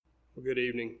Well, good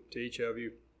evening to each of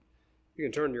you. You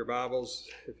can turn your Bibles,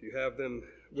 if you have them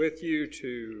with you,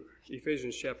 to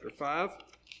Ephesians chapter 5.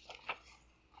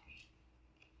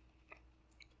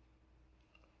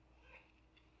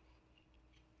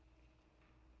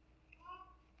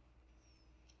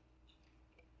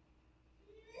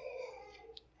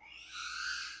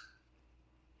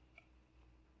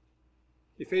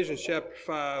 Ephesians chapter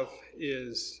 5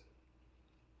 is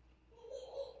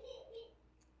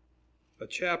a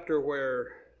chapter where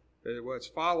what's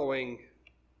following,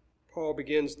 Paul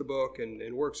begins the book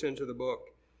and works into the book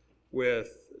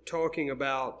with talking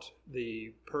about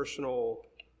the personal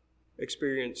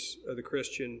experience of the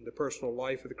Christian, the personal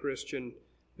life of the Christian.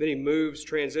 Then he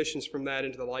transitions from that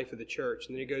into the life of the church.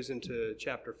 And then he goes into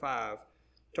chapter 5,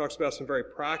 talks about some very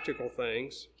practical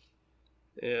things,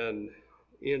 and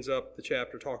ends up the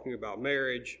chapter talking about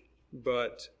marriage.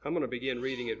 But I'm going to begin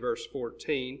reading at verse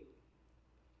 14.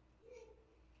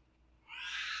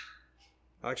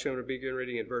 Actually, I'm going to begin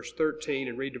reading at verse 13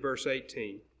 and read to verse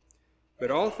 18.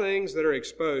 But all things that are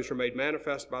exposed are made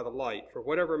manifest by the light, for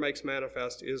whatever makes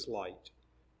manifest is light.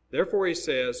 Therefore he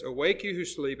says, Awake you who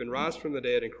sleep, and rise from the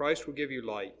dead, and Christ will give you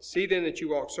light. See then that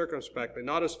you walk circumspectly,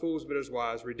 not as fools but as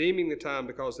wise, redeeming the time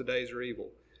because the days are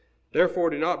evil. Therefore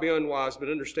do not be unwise, but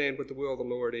understand what the will of the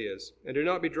Lord is. And do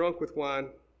not be drunk with wine,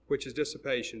 which is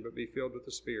dissipation, but be filled with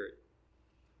the Spirit.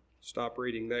 Stop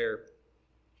reading there.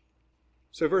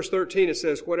 So verse 13, it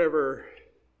says, whatever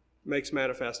makes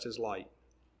manifest is light.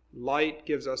 Light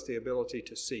gives us the ability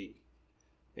to see.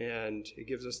 And it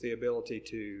gives us the ability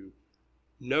to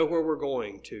know where we're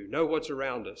going, to know what's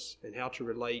around us, and how to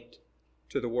relate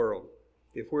to the world.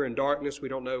 If we're in darkness, we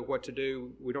don't know what to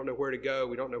do. We don't know where to go.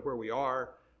 We don't know where we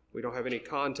are. We don't have any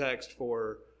context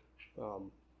for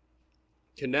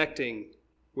connecting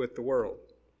with the world.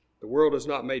 The world is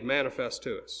not made manifest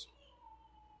to us.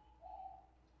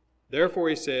 Therefore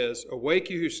he says, Awake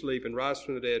you who sleep, and rise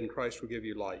from the dead, and Christ will give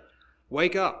you light.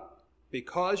 Wake up.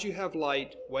 Because you have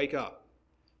light, wake up.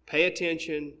 Pay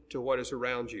attention to what is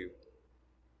around you.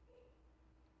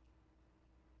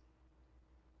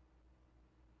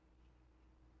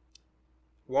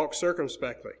 Walk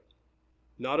circumspectly,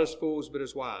 not as fools, but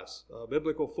as wise. A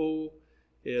biblical fool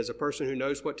is a person who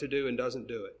knows what to do and doesn't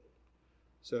do it.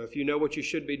 So if you know what you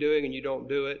should be doing and you don't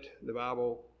do it, the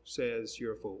Bible says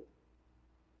you're a fool.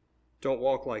 Don't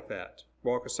walk like that.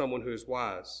 Walk as someone who is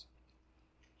wise.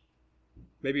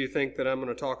 Maybe you think that I'm going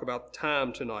to talk about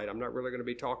time tonight. I'm not really going to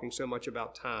be talking so much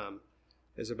about time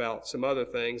as about some other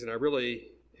things, and I really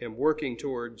am working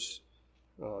towards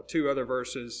two other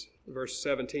verses, verse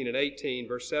 17 and 18.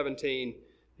 Verse 17,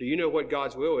 do you know what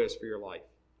God's will is for your life?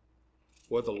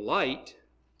 Well, the light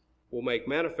will make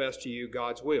manifest to you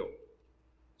God's will.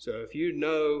 So if you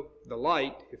know the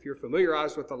light, if you're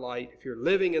familiarized with the light, if you're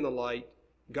living in the light,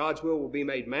 God's will be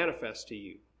made manifest to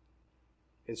you.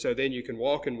 And so then you can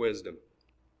walk in wisdom.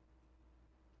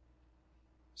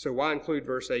 So why include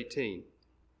verse 18?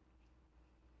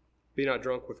 Be not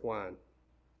drunk with wine,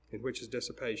 in which is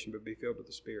dissipation, but be filled with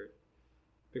the Spirit.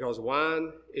 Because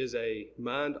wine is a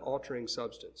mind-altering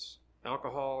substance.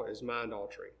 Alcohol is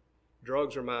mind-altering.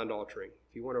 Drugs are mind-altering.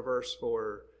 If you want a verse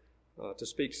to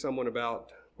speak to someone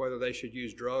about whether they should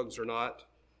use drugs or not,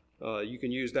 you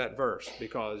can use that verse,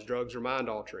 because drugs are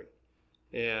mind-altering.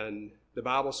 And the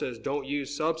Bible says don't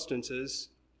use substances.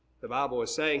 The Bible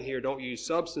is saying here, don't use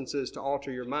substances to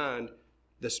alter your mind.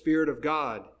 The Spirit of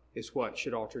God is what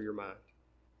should alter your mind.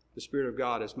 The Spirit of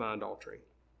God is mind-altering.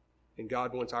 And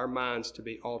God wants our minds to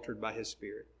be altered by His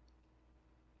Spirit.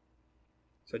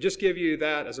 So I just give you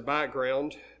that as a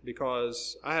background,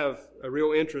 because I have a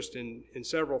real interest in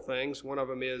several things. One of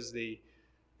them is the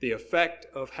effect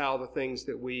of how the things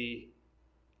that we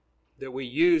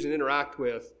use and interact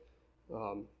with,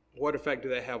 what effect do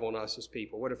they have on us as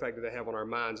people? What effect do they have on our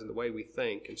minds and the way we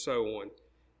think, and so on?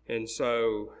 And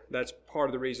so that's part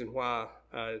of the reason why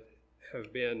I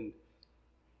have been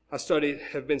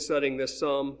studying this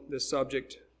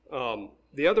subject.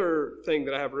 The other thing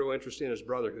that I have a real interest in is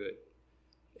brotherhood.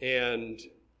 And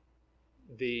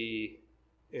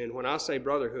when I say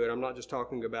brotherhood, I'm not just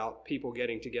talking about people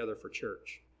getting together for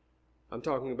church. I'm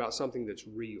talking about something that's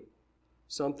real,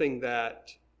 something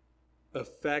that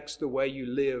affects the way you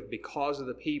live because of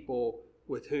the people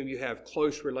with whom you have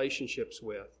close relationships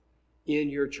with in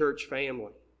your church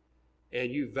family. And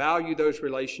you value those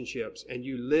relationships, and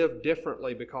you live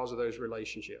differently because of those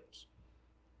relationships.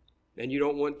 And you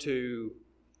don't want to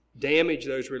damage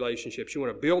those relationships. You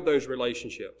want to build those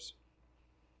relationships.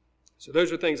 So those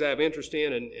are things I have interest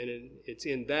in, and it's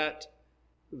in that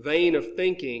vein of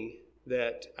thinking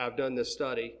that I've done this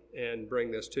study and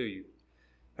bring this to you.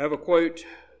 I have a quote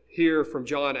hear from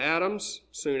John Adams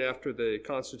soon after the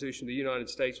Constitution of the United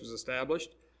States was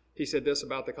established. He said this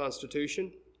about the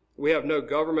Constitution: "We have no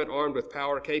government armed with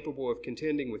power capable of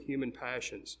contending with human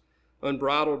passions,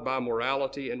 unbridled by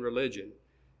morality and religion.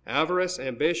 Avarice,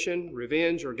 ambition,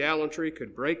 revenge, or gallantry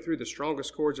could break through the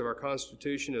strongest cords of our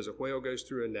Constitution as a whale goes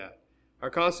through a net. Our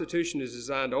Constitution is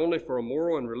designed only for a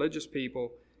moral and religious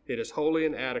people. It is wholly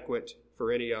inadequate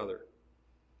for any other."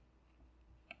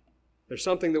 There's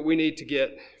something that we need to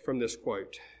get from this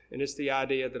quote, and it's the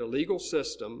idea that a legal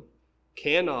system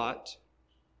cannot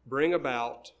bring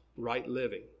about right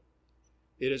living.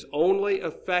 It is only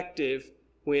effective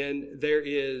when there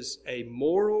is a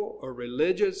moral or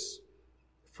religious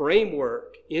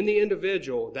framework in the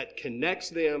individual that connects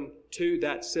them to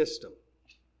that system.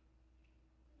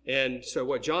 And so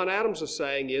what John Adams is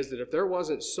saying is that if there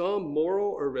wasn't some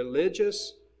moral or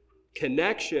religious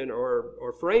connection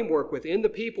or framework within the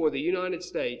people of the United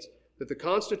States, that the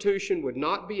Constitution would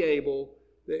not be able,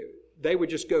 they would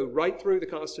just go right through the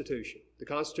Constitution. The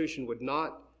Constitution would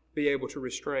not be able to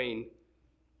restrain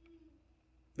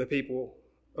the people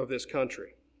of this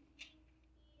country.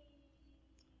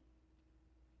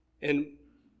 And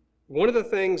one of the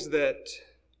things that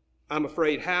I'm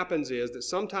afraid happens is that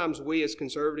sometimes we as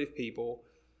conservative people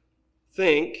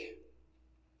think,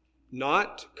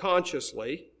 not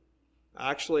consciously,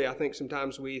 actually I think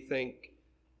sometimes we think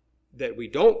that we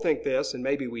don't think this, and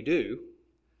maybe we do,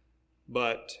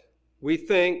 but we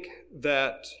think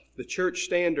that the church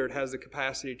standard has the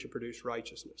capacity to produce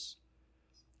righteousness.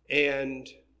 And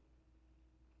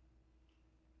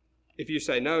if you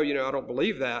say, no, I don't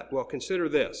believe that, well, consider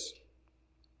this.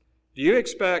 Do you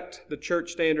expect the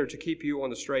church standard to keep you on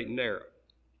the straight and narrow?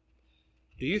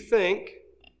 Do you think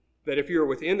that if you're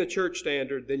within the church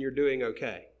standard, then you're doing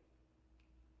okay?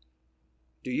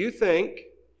 Do you think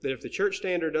that if the church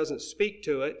standard doesn't speak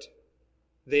to it,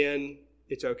 then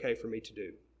it's okay for me to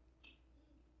do?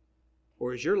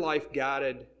 Or is your life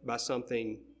guided by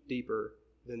something deeper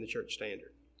than the church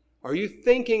standard? Are you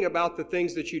thinking about the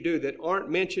things that you do that aren't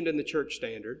mentioned in the church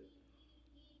standard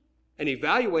and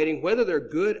evaluating whether they're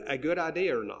a good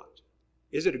idea or not?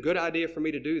 Is it a good idea for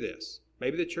me to do this?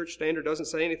 Maybe the church standard doesn't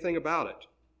say anything about it.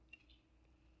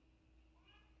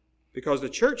 Because the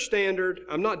church standard,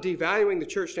 I'm not devaluing the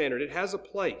church standard. It has a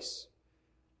place.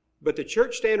 But the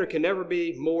church standard can never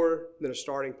be more than a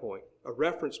starting point, a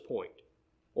reference point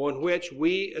on which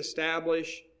we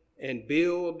establish and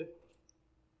build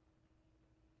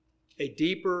a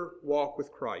deeper walk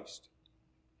with Christ.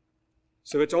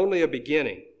 So it's only a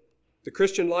beginning. The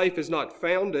Christian life is not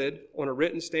founded on a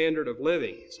written standard of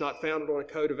living. It's not founded on a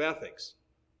code of ethics.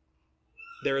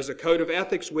 There is a code of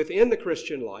ethics within the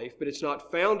Christian life, but it's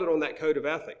not founded on that code of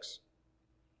ethics.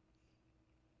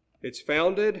 It's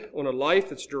founded on a life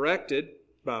that's directed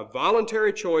by a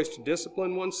voluntary choice to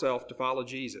discipline oneself to follow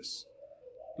Jesus.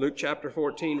 Luke chapter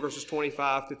 14, verses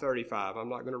 25 to 35. I'm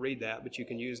not going to read that, but you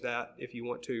can use that if you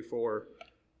want to for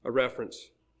a reference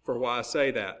for why I say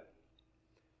that.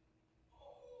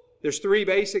 There's three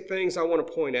basic things I want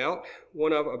to point out.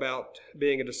 One of them about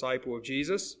being a disciple of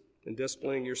Jesus and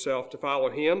disciplining yourself to follow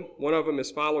Him. One of them is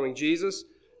following Jesus.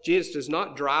 Jesus does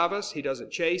not drive us. He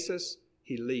doesn't chase us.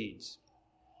 He leads.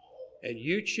 And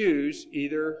you choose,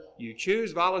 either you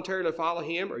choose voluntarily to follow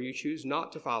Him or you choose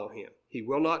not to follow Him. He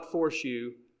will not force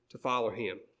you to follow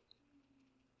Him.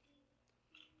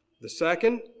 The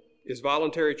second is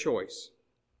voluntary choice.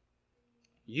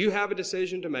 You have a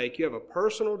decision to make. You have a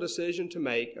personal decision to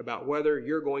make about whether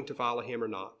you're going to follow Him or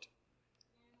not.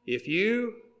 If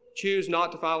you choose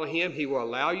not to follow Him, He will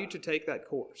allow you to take that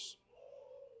course.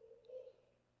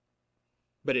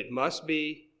 But it must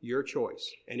be your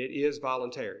choice, and it is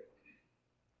voluntary.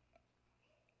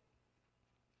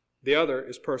 The other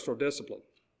is personal discipline.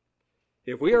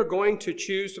 If we are going to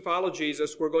choose to follow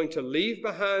Jesus, we're going to leave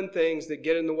behind things that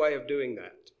get in the way of doing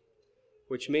that,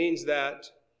 which means that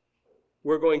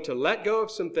we're going to let go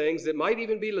of some things that might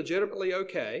even be legitimately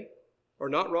okay or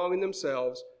not wrong in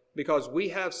themselves because we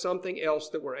have something else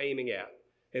that we're aiming at.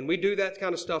 And we do that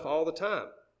kind of stuff all the time.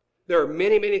 There are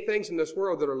many, many things in this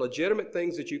world that are legitimate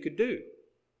things that you could do,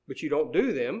 but you don't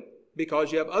do them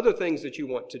because you have other things that you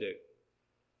want to do.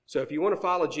 So if you want to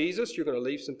follow Jesus, you're going to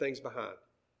leave some things behind.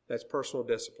 That's personal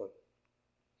discipline.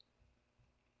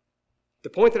 The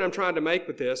point that I'm trying to make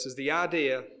with this is the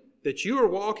idea that you are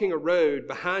walking a road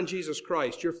behind Jesus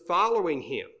Christ. You're following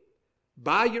Him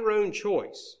by your own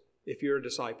choice if you're a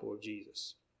disciple of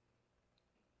Jesus.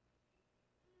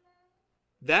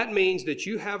 That means that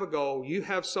you have a goal, you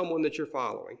have someone that you're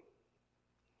following.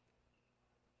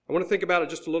 I want to think about it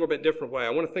just a little bit different way. I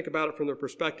want to think about it from the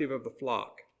perspective of the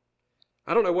flock.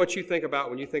 I don't know what you think about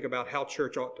when you think about how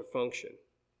church ought to function.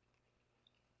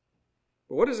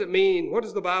 But what does it mean? What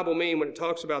does the Bible mean when it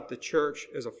talks about the church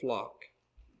as a flock?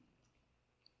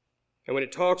 And when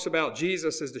it talks about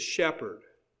Jesus as the shepherd,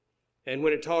 and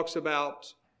when it talks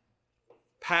about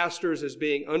pastors as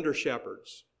being under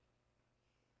shepherds,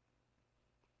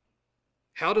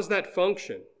 how does that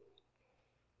function?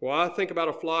 Well, I think about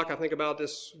a flock. I think about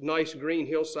this nice green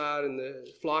hillside and the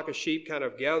flock of sheep kind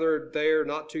of gathered there,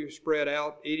 not too spread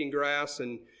out, eating grass,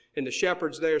 and the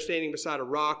shepherd's there standing beside a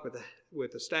rock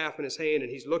with a staff in his hand,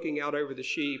 and he's looking out over the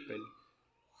sheep,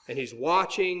 and he's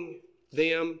watching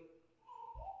them.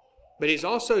 But he's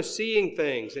also seeing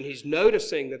things, and he's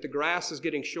noticing that the grass is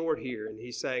getting short here, and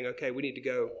he's saying, okay, we need to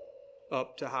go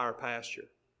up to higher pasture.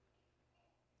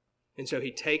 And so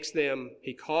he takes them,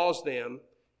 he calls them,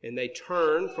 and they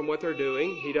turn from what they're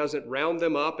doing. He doesn't round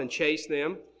them up and chase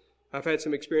them. I've had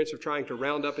some experience of trying to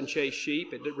round up and chase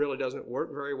sheep. It really doesn't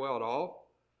work very well at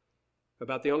all.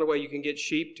 About the only way you can get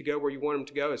sheep to go where you want them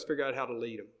to go is figure out how to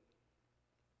lead them.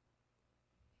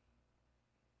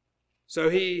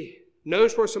 So he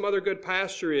knows where some other good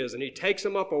pasture is, and he takes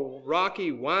them up a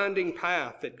rocky, winding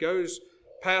path that goes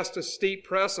past a steep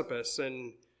precipice,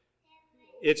 and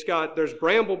there's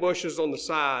bramble bushes on the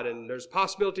side, and there's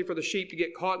possibility for the sheep to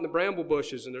get caught in the bramble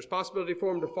bushes, and there's possibility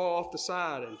for them to fall off the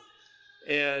side.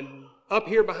 And up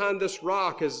here behind this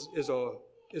rock is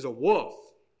a wolf,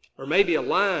 or maybe a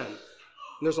lion.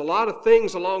 And there's a lot of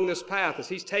things along this path as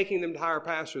he's taking them to higher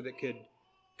pasture that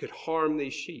could harm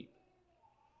these sheep.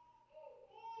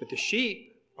 But the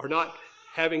sheep are not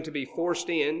having to be forced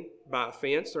in by a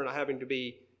fence. They're not having to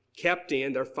be kept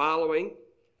in. They're following.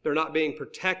 They're not being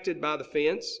protected by the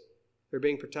fence. They're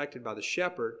being protected by the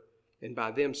shepherd, and by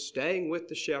them staying with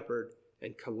the shepherd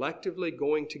and collectively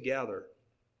going together,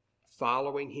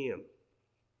 following him.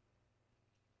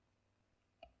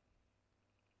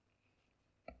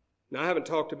 Now, I haven't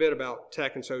talked a bit about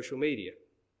tech and social media.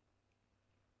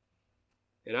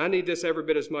 And I need this every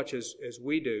bit as much as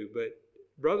we do, but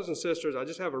brothers and sisters, I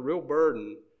just have a real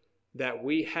burden that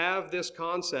we have this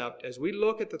concept as we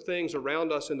look at the things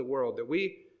around us in the world, that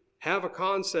we have a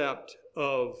concept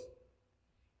of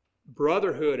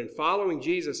brotherhood and following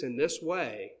Jesus in this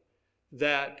way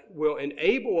that will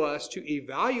enable us to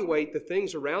evaluate the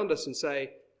things around us and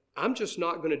say, I'm just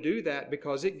not going to do that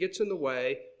because it gets in the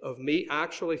way of me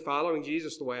actually following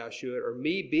Jesus the way I should, or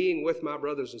me being with my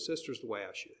brothers and sisters the way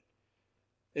I should.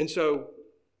 And so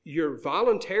you're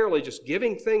voluntarily just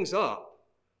giving things up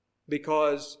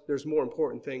because there's more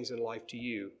important things in life to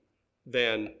you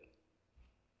than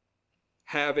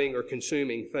having or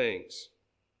consuming things.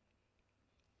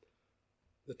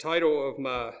 The title of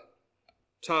my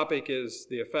topic is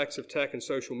The Effects of Tech and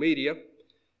Social Media.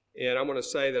 And I'm going to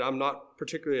say that I'm not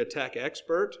particularly a tech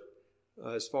expert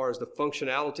as far as the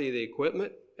functionality of the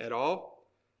equipment at all.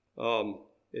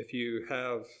 If you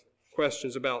have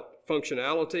questions about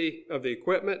functionality of the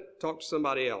equipment, talk to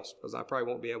somebody else, because I probably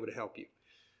won't be able to help you.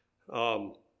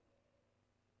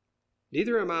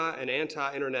 Neither am I an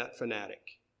anti-internet fanatic.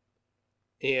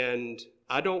 And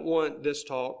I don't want this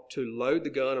talk to load the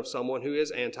gun of someone who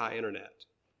is anti-internet.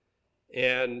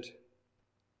 And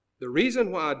the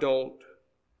reason why I don't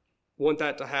want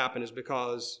that to happen is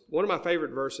because one of my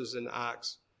favorite verses in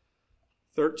Acts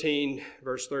 13,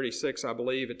 verse 36, I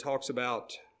believe, it's talking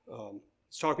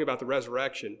about the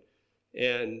resurrection.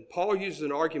 And Paul uses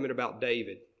an argument about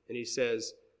David. And he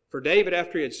says, for David,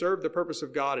 after he had served the purpose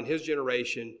of God in his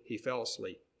generation, he fell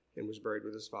asleep and was buried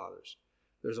with his fathers.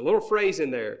 There's a little phrase in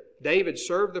there, David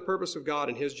served the purpose of God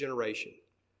in his generation.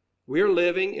 We are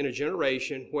living in a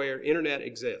generation where internet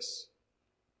exists.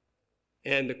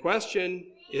 And the question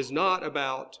is not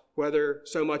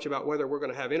so much about whether we're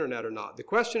going to have internet or not. The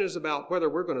question is about whether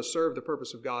we're going to serve the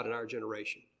purpose of God in our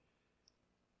generation.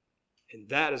 And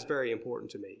that is very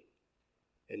important to me.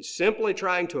 And simply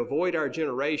trying to avoid our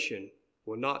generation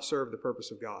will not serve the purpose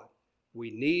of God. We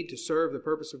need to serve the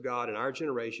purpose of God in our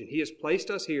generation. He has placed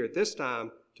us here at this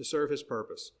time to serve his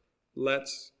purpose.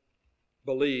 Let's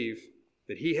believe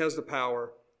that he has the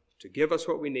power to give us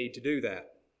what we need to do that.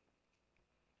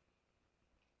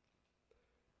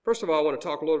 First of all, I want to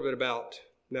talk a little bit about,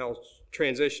 now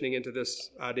transitioning into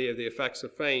this idea of the effects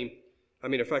of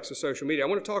effects of social media. I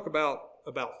want to talk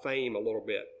about fame a little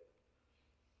bit.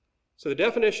 So the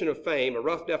definition of fame, a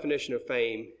rough definition of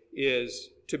fame, is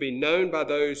to be known by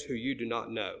those who you do not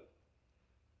know.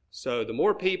 So the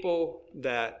more people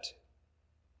that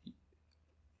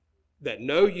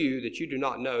know you that you do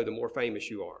not know, the more famous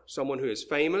you are. Someone who is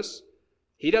famous,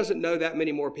 he doesn't know that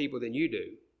many more people than you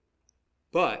do,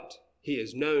 but he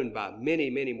is known by many,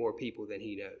 many more people than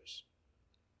he knows.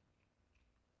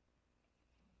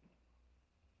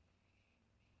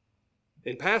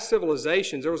 In past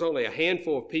civilizations, there was only a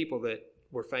handful of people that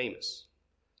were famous.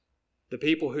 The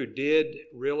people who did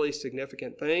really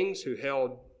significant things, who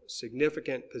held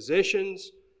significant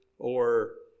positions,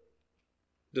 or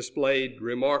displayed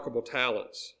remarkable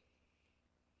talents.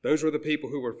 Those were the people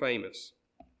who were famous.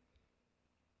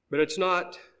 But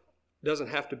doesn't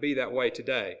have to be that way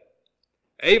today.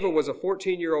 Ava was a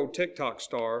 14-year-old TikTok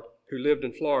star who lived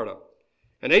in Florida.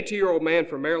 An 18-year-old man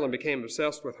from Maryland became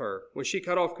obsessed with her. When she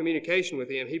cut off communication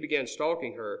with him, he began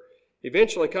stalking her,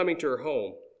 eventually coming to her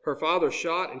home. Her father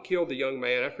shot and killed the young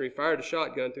man after he fired a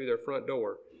shotgun through their front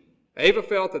door. Ava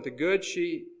felt that the good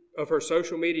of her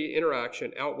social media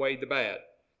interaction outweighed the bad.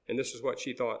 And this is what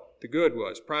she thought the good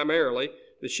was. Primarily,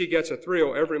 that she gets a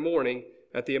thrill every morning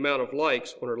at the amount of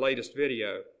likes on her latest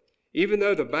video. Even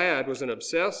though the bad was an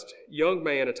obsessed young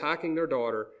man attacking their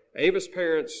daughter, Ava's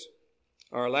parents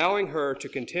are allowing her to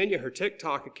continue her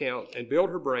TikTok account and build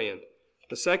her brand.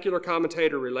 The secular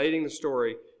commentator relating the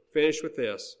story finished with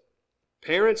this: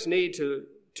 parents need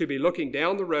to be looking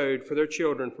down the road for their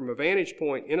children from a vantage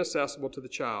point inaccessible to the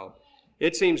child.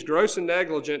 It seems gross and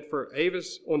negligent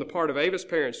on the part of Ava's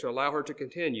parents to allow her to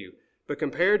continue, but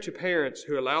compared to parents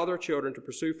who allow their children to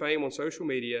pursue fame on social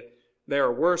media, they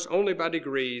are worse only by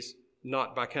degrees,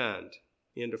 not by kind.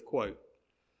 End of quote.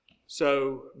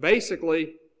 So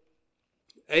basically,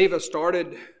 Ava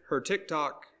started her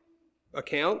TikTok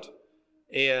account,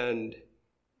 and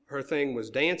her thing was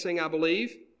dancing, I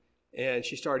believe, and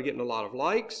she started getting a lot of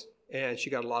likes, and she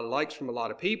got a lot of likes from a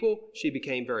lot of people. She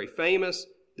became very famous.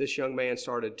 This young man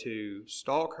started to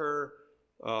stalk her,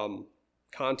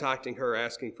 contacting her,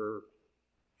 asking for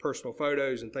personal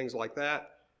photos and things like that.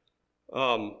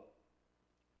 And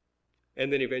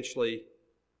then eventually,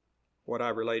 what I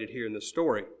related here in this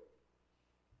story.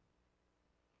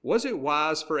 Was it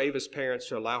wise for Ava's parents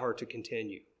to allow her to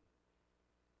continue?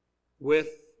 With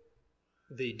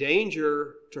the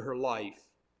danger to her life,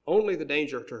 only the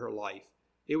danger to her life,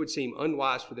 it would seem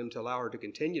unwise for them to allow her to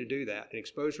continue to do that and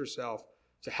expose herself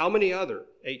to how many other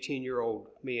 18-year-old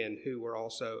men who were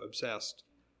also obsessed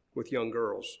with young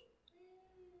girls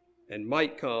and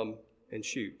might come and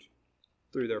shoot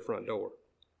through their front door.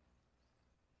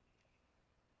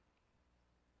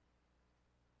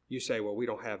 You say, well, we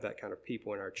don't have that kind of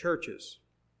people in our churches.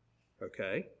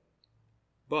 Okay.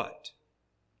 But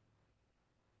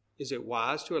is it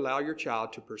wise to allow your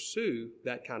child to pursue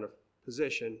that kind of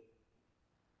position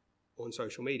on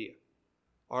social media?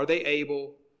 Are they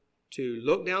able to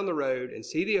look down the road and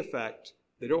see the effect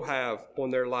that it'll have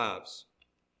on their lives?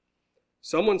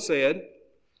 Someone said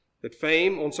that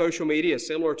fame on social media is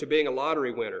similar to being a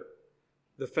lottery winner.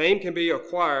 The fame can be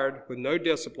acquired with no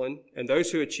discipline, and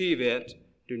those who achieve it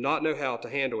do not know how to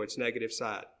handle its negative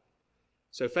side.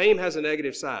 So fame has a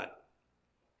negative side.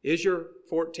 Is your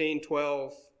 14,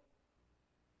 12,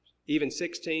 even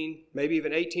 16, maybe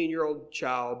even 18-year-old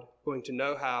child going to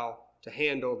know how to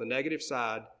handle the negative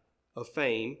side of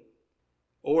fame?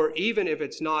 Or even if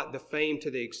it's not the fame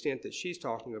to the extent that she's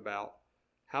talking about,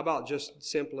 how about just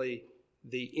simply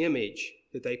the image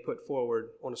that they put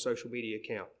forward on a social media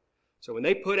account? So when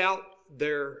they put out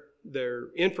their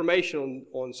information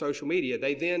on social media,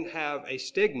 they then have a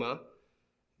stigma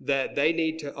that they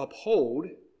need to uphold,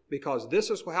 because this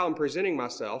is how I'm presenting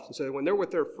myself. And so when they're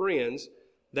with their friends,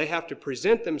 they have to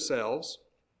present themselves.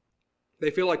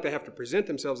 They feel like they have to present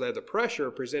themselves. They have the pressure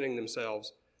of presenting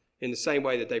themselves in the same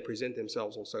way that they present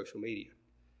themselves on social media.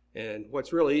 And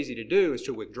what's really easy to do is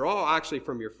to withdraw actually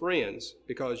from your friends,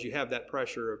 because you have that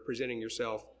pressure of presenting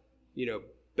yourself,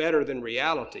 better than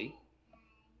reality,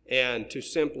 and to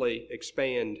simply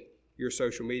expand your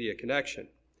social media connection.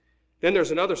 Then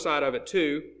there's another side of it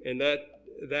too, and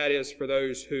that is for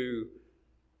those who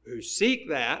seek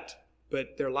that,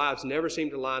 but their lives never seem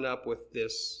to line up with the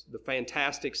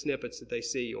fantastic snippets that they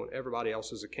see on everybody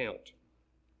else's account.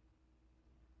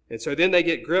 And so then they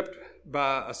get gripped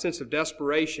by a sense of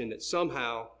desperation that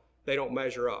somehow they don't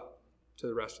measure up to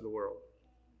the rest of the world,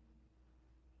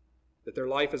 that their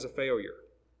life is a failure.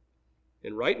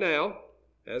 And right now,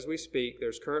 as we speak,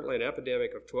 there's currently an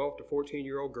epidemic of 12 to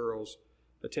 14-year-old girls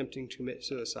attempting to commit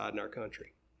suicide in our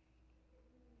country.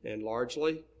 And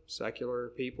largely, secular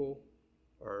people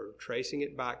are tracing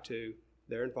it back to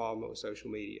their involvement with social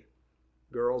media.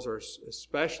 Girls are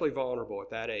especially vulnerable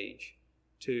at that age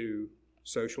to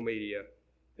social media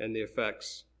and the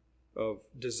effects of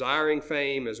desiring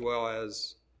fame, as well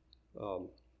as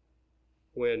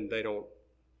when they don't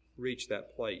reach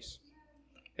that place.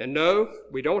 And no,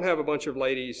 we don't have a bunch of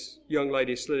young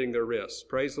ladies slitting their wrists.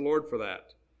 Praise the Lord for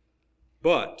that.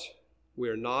 But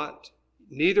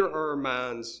neither are our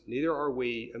minds, neither are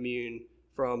we immune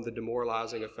from the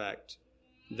demoralizing effect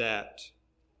that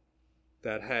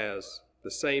that has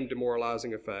the same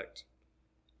demoralizing effect.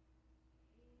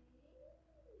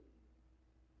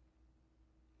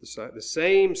 The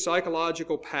same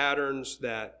psychological patterns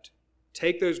that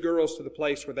take those girls to the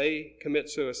place where they commit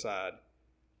suicide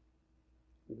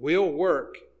will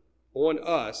work on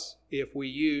us if we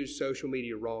use social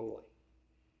media wrongly.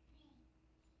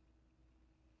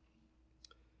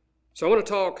 So I want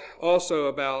to talk also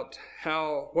about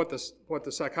what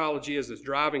the psychology is that's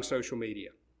driving social media.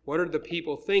 What are the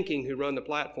people thinking who run the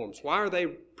platforms? Why are they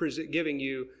giving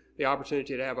you the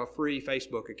opportunity to have a free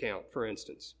Facebook account, for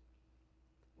instance?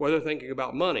 Well, they're thinking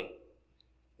about money.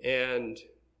 And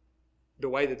the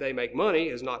way that they make money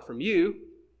is not from you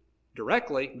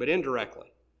directly, but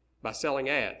indirectly, by selling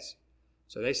ads.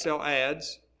 So they sell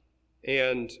ads,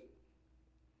 and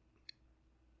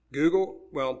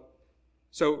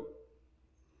so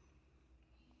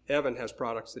Evan has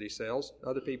products that he sells.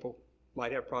 Other people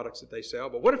might have products that they sell.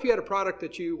 But what if you had a product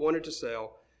that you wanted to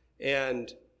sell,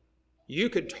 and you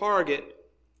could target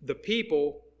the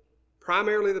people,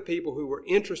 primarily the people who were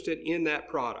interested in that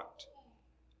product?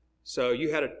 So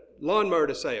you had a lawnmower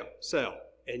to sell,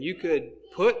 and you could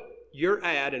put your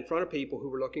ad in front of people who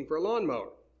were looking for a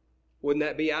lawnmower. Wouldn't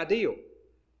that be ideal?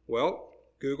 Well,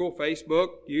 Google, Facebook,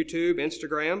 YouTube,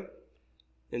 Instagram,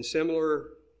 and similar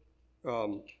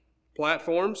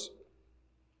platforms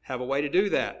have a way to do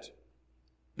that.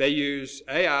 They use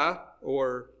AI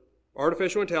or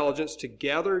artificial intelligence to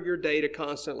gather your data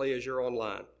constantly as you're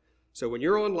online. So when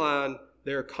you're online,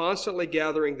 they're constantly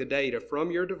gathering the data from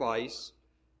your device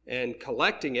and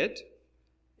collecting it,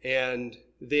 and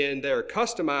then they're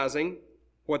customizing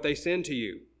what they send to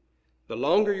you. The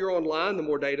longer you're online, the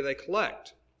more data they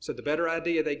collect. So the better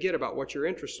idea they get about what your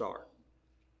interests are.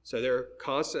 So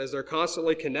as they're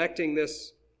constantly collecting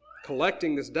this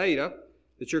data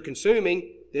that you're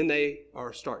consuming, then they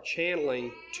start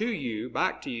channeling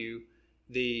back to you,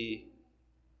 the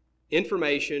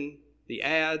information, the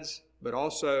ads, but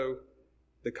also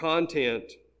the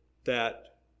content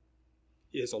that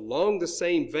is along the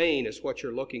same vein as what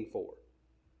you're looking for.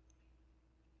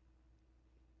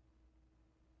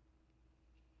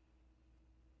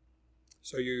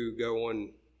 So you go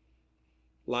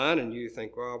online and you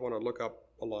think, well, I want to look up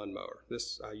a lawnmower.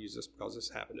 I use this because this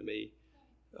happened to me.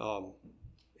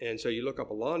 And so you look up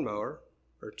a lawnmower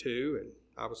or two, and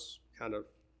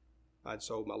I'd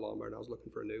sold my lawnmower and I was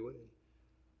looking for a new one.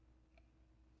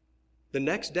 The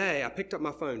next day I picked up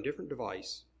my phone, different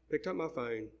device,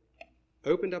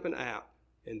 opened up an app,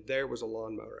 and there was a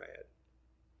lawnmower ad.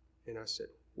 And I said,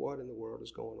 what in the world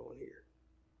is going on here?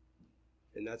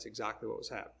 And that's exactly what was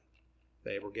happening.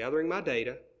 They were gathering my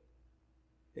data,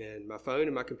 and my phone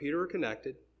and my computer were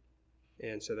connected,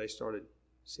 and so they started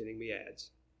sending me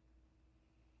ads.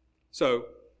 So,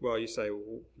 well, you say,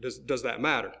 well, does that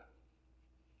matter?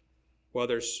 Well,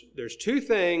 there's two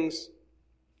things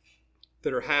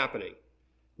that are happening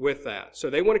with that. So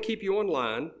they want to keep you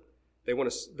online. They want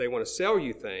to sell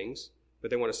you things, but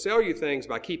they want to sell you things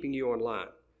by keeping you online.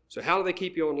 So how do they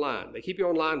keep you online? They keep you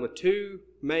online with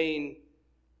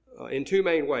in two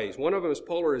main ways. One of them is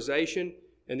polarization,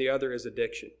 and the other is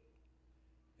addiction.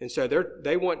 And so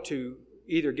they want to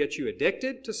either get you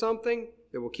addicted to something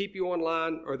that will keep you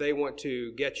online, or they want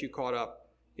to get you caught up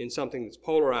in something that's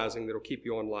polarizing that will keep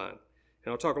you online.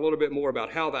 And I'll talk a little bit more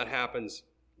about how that happens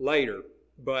later.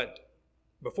 But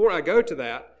before I go to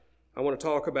that, I want to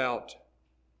talk about,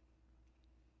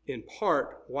 in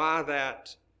part, why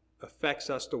that affects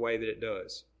us the way that it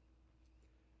does.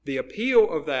 The appeal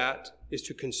of that is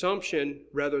to consumption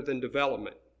rather than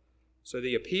development. So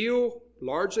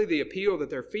largely the appeal that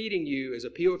they're feeding you is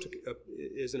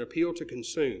an appeal to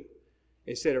consume,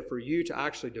 instead of for you to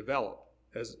actually develop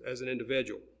as an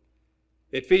individual.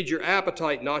 It feeds your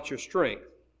appetite, not your strength.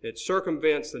 It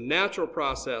circumvents the natural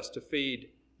process to feed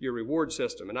your reward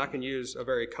system. And I can use a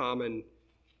very common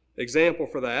example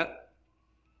for that,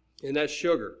 and that's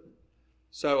sugar.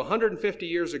 So 150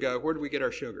 years ago, where did we get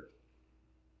our sugar?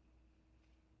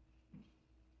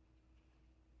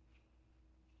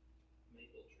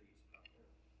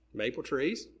 Maple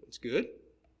trees. That's good.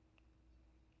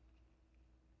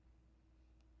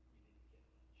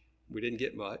 We didn't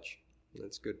get much.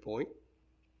 That's a good point.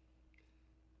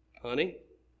 Honey.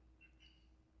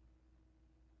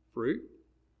 Fruit.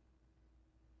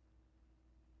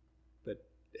 But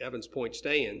Evan's point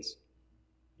stands.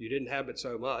 You didn't have it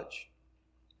so much,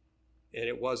 and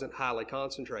it wasn't highly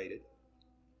concentrated.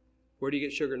 Where do you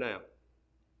get sugar now?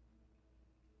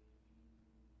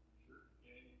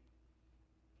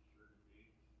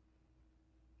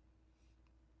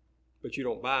 But you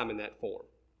don't buy them in that form.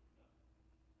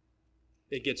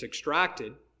 It gets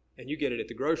extracted and you get it at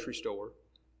the grocery store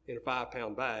in a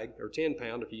 5-pound bag, or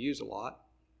 10-pound if you use a lot,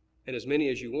 and as many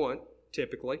as you want,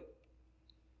 typically.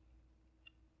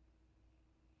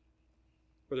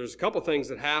 But there's a couple things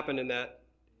that happen in that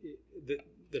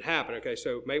happen. Okay,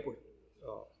 so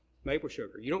maple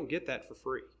sugar, you don't get that for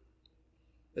free.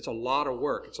 It's a lot of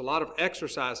work. It's a lot of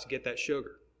exercise to get that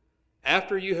sugar.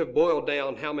 After you have boiled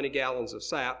down how many gallons of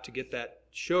sap to get that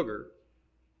sugar,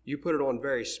 you put it on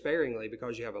very sparingly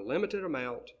because you have a limited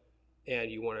amount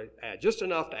and you want to add just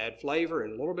enough to add flavor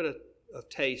and a little bit of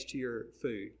taste to your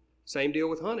food. Same deal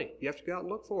with honey. You have to go out and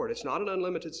look for it. It's not an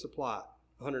unlimited supply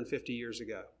 150 years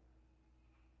ago.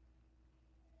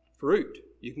 Fruit.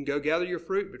 You can go gather your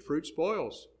fruit, but fruit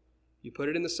spoils. You put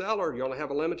it in the cellar. You only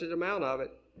have a limited amount of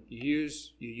it. You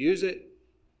use it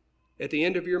at the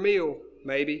end of your meal,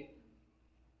 maybe,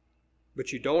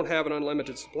 but you don't have an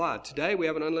unlimited supply. Today, we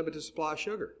have an unlimited supply of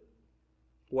sugar.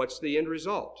 What's the end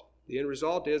result? The end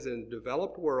result is in the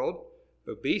developed world,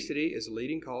 obesity is the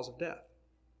leading cause of death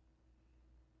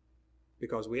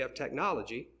because we have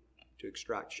technology to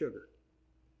extract sugar.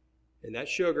 And that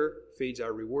sugar feeds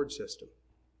our reward system.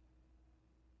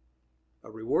 A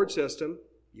reward system,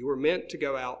 you were meant to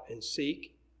go out and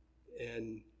seek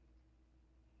and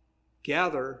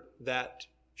gather that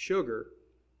sugar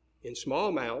in small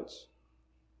amounts,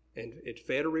 and it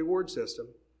fed a reward system,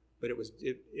 but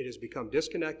it has become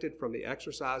disconnected from the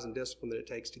exercise and discipline that it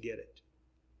takes to get it.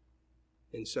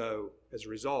 And so, as a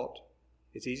result,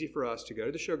 it's easy for us to go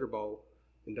to the sugar bowl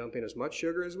and dump in as much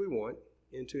sugar as we want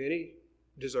into any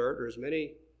dessert or as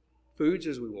many foods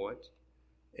as we want,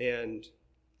 and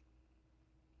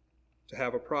to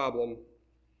have a problem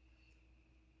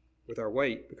with our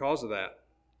weight because of that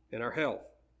and our health.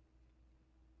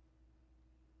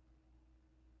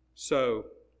 So,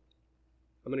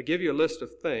 I'm going to give you a list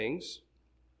of things.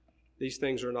 These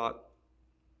things are not,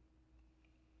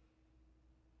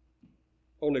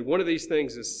 only one of these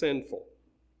things is sinful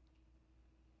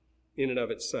in and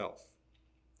of itself.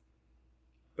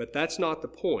 But that's not the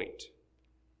point.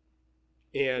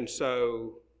 And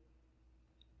so,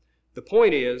 the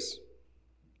point is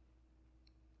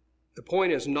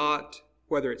not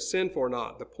whether it's sinful or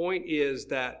not. The point is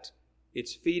that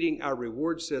it's feeding our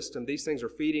reward system. These things are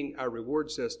feeding our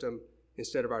reward system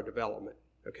instead of our development,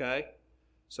 okay?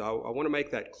 So I want to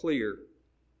make that clear.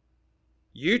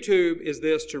 YouTube is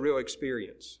this to real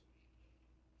experience.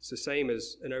 It's the same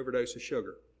as an overdose of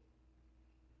sugar.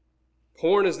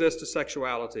 Porn is this to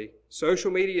sexuality.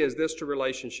 Social media is this to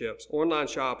relationships. Online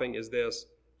shopping is this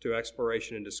to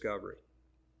exploration and discovery.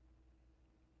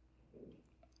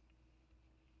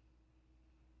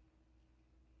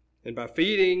 And by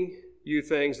feeding you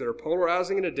things that are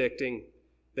polarizing and addicting,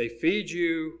 they feed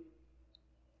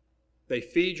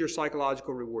your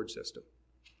psychological reward system.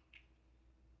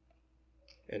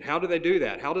 And how do they do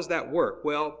that? How does that work?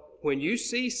 Well, when you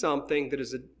see something that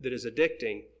is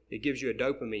addicting, it gives you a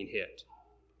dopamine hit.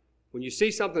 When you see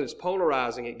something that's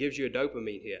polarizing, it gives you a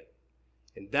dopamine hit.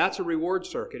 And that's a reward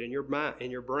circuit in your mind,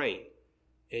 in your brain.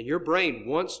 And your brain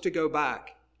wants to go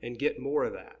back and get more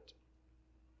of that.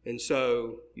 And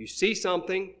so you see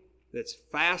something that's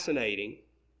fascinating.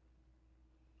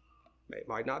 It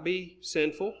might not be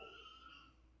sinful,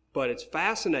 but it's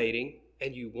fascinating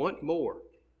and you want more.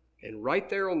 And right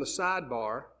there on the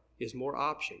sidebar is more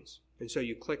options. And so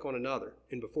you click on another.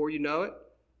 And before you know it,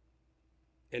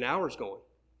 an hour's going.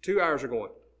 2 hours are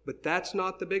going. But that's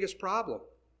not the biggest problem.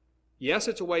 Yes,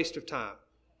 it's a waste of time.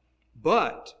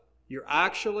 But you're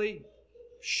actually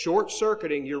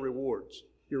short-circuiting your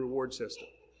reward system.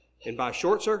 And by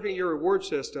short-circuiting your reward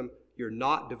system, you're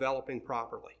not developing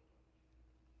properly.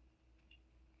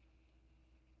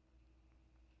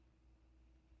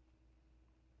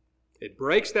 It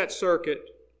breaks that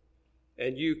circuit,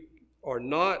 and you are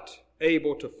not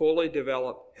able to fully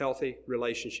develop healthy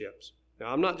relationships.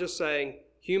 Now, I'm not just saying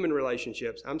human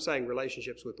relationships. I'm saying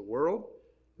relationships with the world.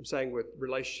 I'm saying with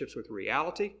relationships with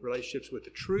reality, relationships with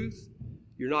the truth.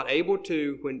 You're not able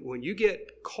to, when you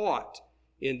get caught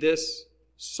in this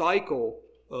cycle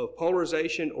of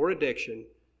polarization or addiction,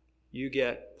 you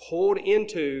get pulled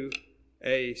into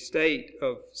a state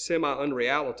of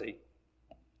semi-unreality.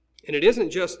 And it isn't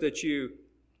just that you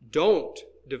don't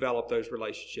develop those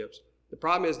relationships. The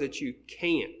problem is that you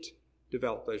can't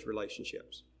develop those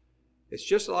relationships. It's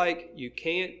just like you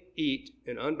can't eat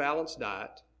an unbalanced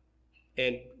diet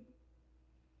and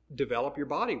develop your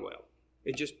body well.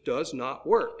 It just does not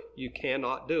work. You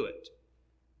cannot do it.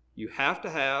 You have to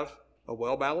have a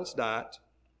well-balanced diet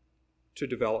to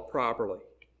develop properly.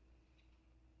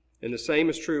 And the same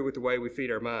is true with the way we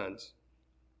feed our minds.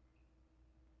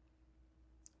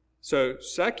 So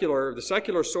the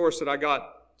secular source that I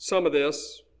got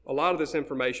a lot of this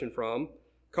information from,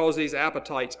 calls these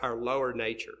appetites our lower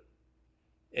nature.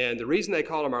 And the reason they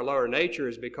call them our lower nature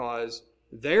is because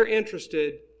they're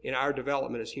interested in our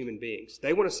development as human beings.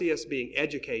 They want to see us being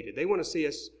educated. They want to see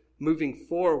us moving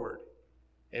forward.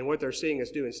 And what they're seeing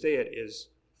us do instead is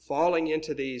falling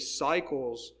into these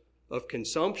cycles of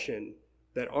consumption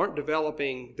that aren't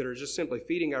developing, that are just simply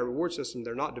feeding our reward system.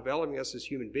 They're not developing us as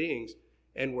human beings.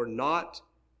 And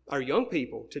our young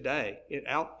people today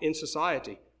out in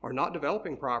society are not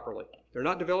developing properly. They're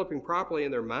not developing properly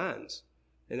in their minds.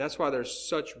 And that's why there's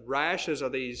such rashes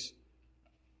of these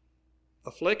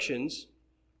afflictions,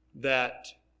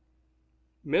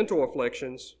 mental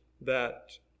afflictions,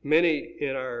 that many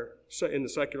in the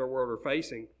secular world are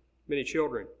facing, many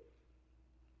children.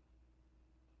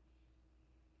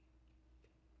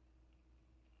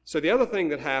 So the other thing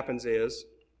that happens is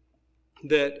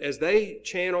that as they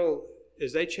channel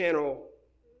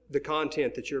the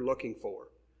content that you're looking for,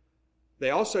 they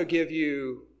also give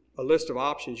you a list of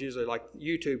options, usually like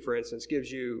YouTube, for instance, gives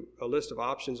you a list of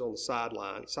options on the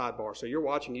sidebar. So you're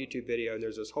watching a YouTube video and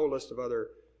there's this whole list of other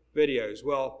videos.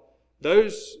 Well,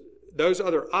 those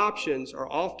other options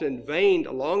are often veined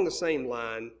along the same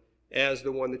line as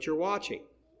the one that you're watching.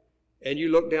 And you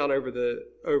look down over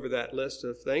that list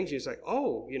of things, and you say,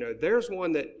 oh, there's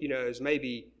one that, is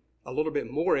maybe a little bit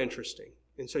more interesting.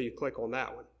 And so you click on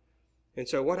that one. And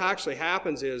so what actually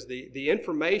happens is the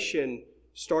information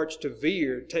starts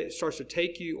to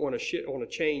take you on a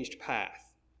changed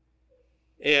path.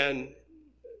 And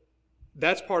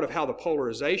that's part of how the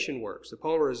polarization works. The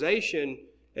polarization,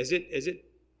 as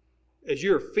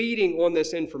you're feeding on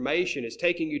this information, is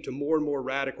taking you to more and more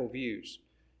radical views.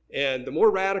 And the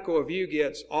more radical a view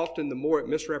gets, often the more it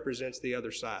misrepresents the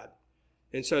other side.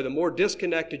 And so the more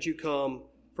disconnected you come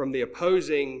from the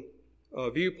opposing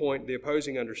viewpoint, the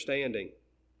opposing understanding.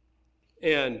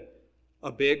 And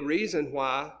a big reason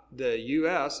why the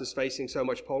U.S. is facing so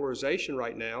much polarization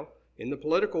right now in the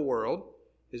political world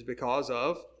is because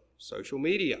of social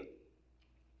media.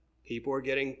 People are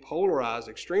getting polarized,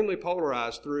 extremely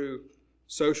polarized, through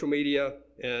social media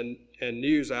and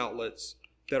news outlets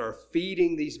that are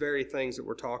feeding these very things that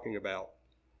we're talking about.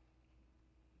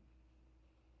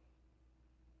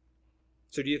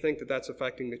 So do you think that that's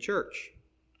affecting the church?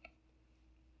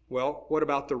 Well, what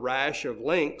about the rash of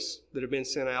links that have been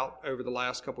sent out over the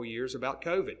last couple of years about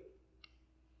COVID?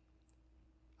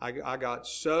 I got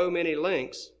so many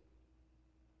links.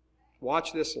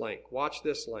 Watch this link. Watch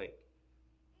this link.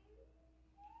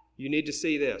 You need to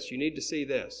see this. You need to see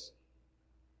this.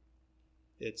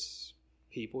 It's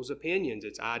people's opinions.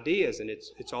 It's ideas. And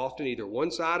it's often either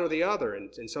one side or the other.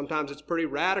 And sometimes it's pretty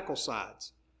radical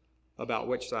sides about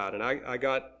which side. And I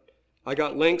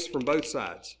got links from both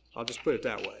sides. I'll just put it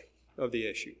that way, of the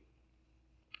issue.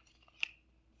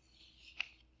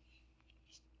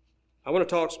 I want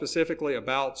to talk specifically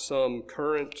about some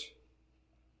current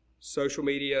social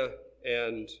media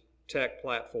and tech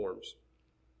platforms.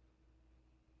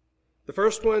 The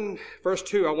first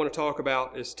two I want to talk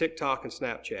about is TikTok and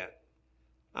Snapchat.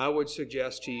 I would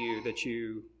suggest to you that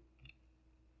you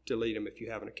delete them if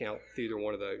you have an account with either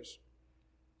one of those.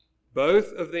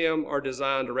 Both of them are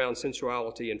designed around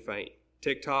sensuality and fame.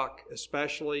 TikTok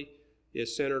especially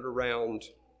is centered around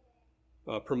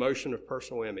promotion of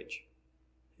personal image.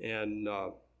 And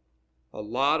a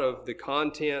lot of the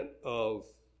content of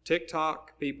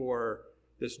TikTok,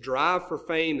 this drive for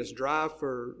fame, this drive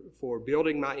for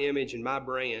building my image and my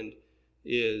brand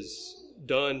is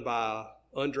done by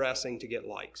undressing to get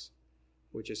likes,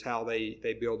 which is how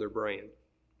they build their brand.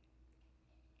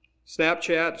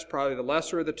 Snapchat is probably the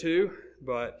lesser of the two,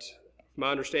 but my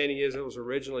understanding is it was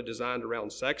originally designed around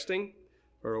sexting,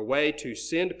 or a way to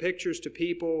send pictures to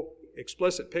people,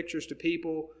 explicit pictures to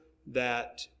people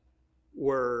that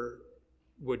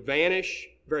would vanish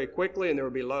very quickly, and there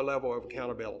would be low level of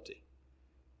accountability.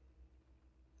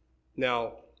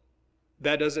 Now,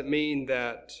 that doesn't mean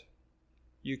that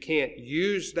you can't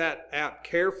use that app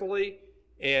carefully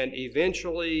and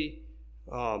eventually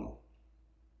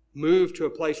move to a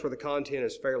place where the content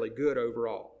is fairly good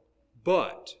overall.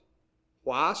 But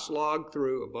why slog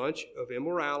through a bunch of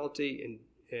immorality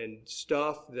and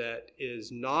stuff that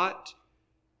is not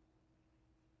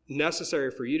necessary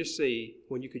for you to see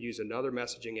when you could use another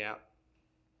messaging app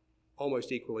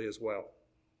almost equally as well?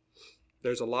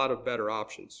 There's a lot of better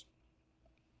options.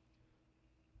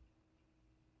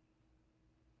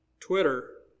 Twitter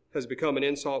has become an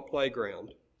insult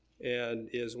playground and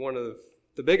is one of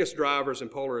the biggest drivers in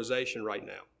polarization right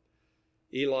now.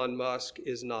 Elon Musk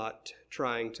is not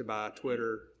trying to buy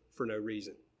Twitter for no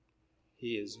reason.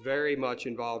 He is very much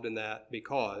involved in that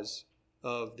because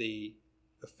of the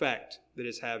effect that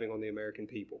it's having on the American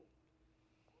people.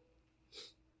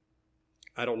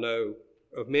 I don't know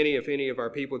of many, if any, of our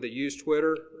people that use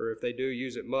Twitter, or if they do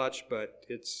use it much, but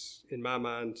it's, in my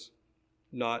mind,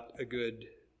 not a good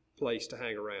place to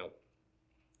hang around.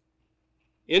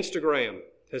 Instagram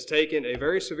has taken a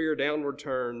very severe downward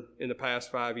turn in the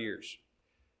past 5 years.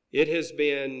 It has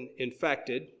been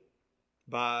infected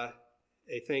by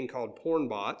a thing called porn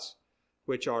bots,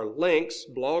 which are links,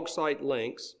 blog site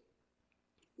links,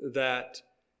 that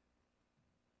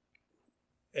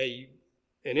an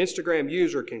Instagram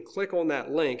user can click on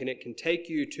that link and it can take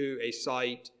you to a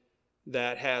site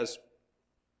that has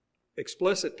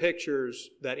explicit pictures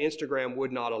that Instagram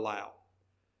would not allow.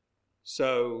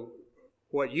 So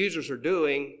what users are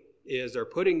doing is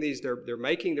they're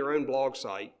making their own blog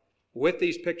site with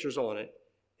these pictures on it,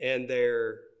 and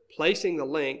they're placing the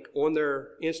link on their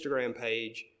Instagram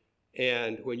page,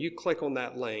 and when you click on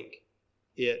that link,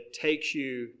 it takes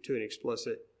you to an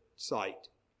explicit site.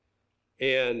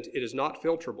 And it is not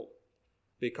filterable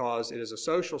because it is a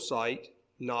social site,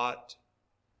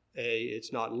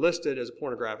 it's not listed as a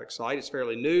pornographic site. It's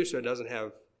fairly new, so it doesn't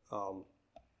have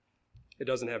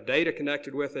data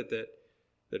connected with it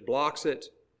that blocks it.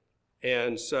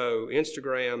 And so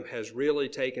Instagram has really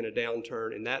taken a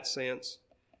downturn in that sense.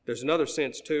 There's another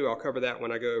sense too. I'll cover that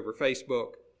when I go over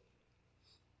Facebook.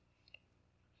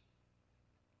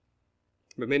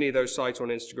 But many of those sites on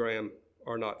Instagram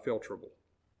are not filterable.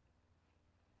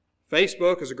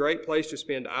 Facebook is a great place to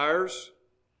spend hours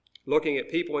looking at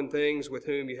people and things with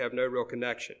whom you have no real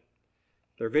connection.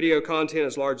 Their video content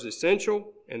is largely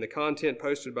essential, and the content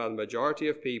posted by the majority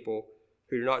of people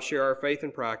who do not share our faith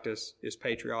and practice is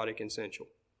patriotic and essential.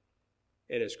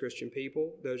 And as Christian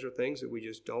people, those are things that we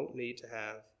just don't need to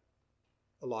have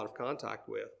a lot of contact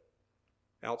with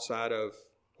outside of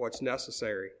what's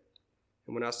necessary.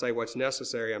 And when I say what's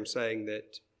necessary, I'm saying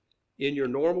that in your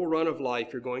normal run of life,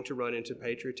 you're going to run into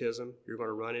patriotism, you're going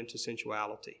to run into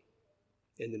sensuality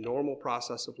in the normal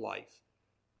process of life.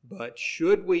 But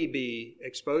should we be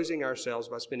exposing ourselves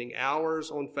by spending hours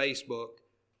on Facebook,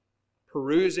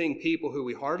 perusing people who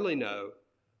we hardly know,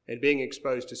 and being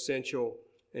exposed to sensual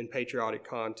and patriotic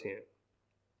content?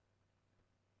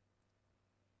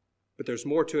 But there's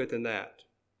more to it than that.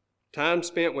 Time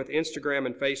spent with Instagram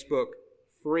and Facebook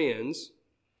friends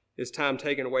is time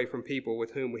taken away from people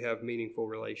with whom we have meaningful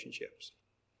relationships.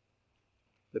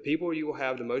 The people you will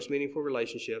have the most meaningful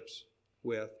relationships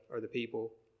with are the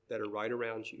people that are right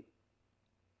around you.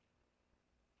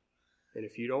 And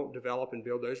if you don't develop and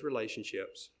build those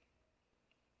relationships,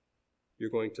 you're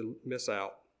going to miss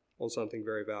out on something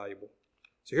very valuable.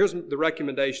 So here's the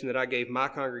recommendation that I gave my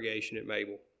congregation at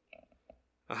Mabel.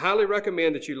 I highly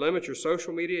recommend that you limit your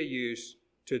social media use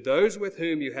to those with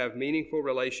whom you have meaningful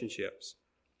relationships.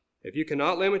 If you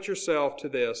cannot limit yourself to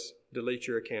this, delete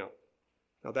your account.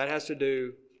 Now that has to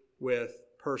do with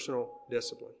personal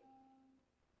discipline.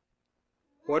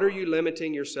 What are you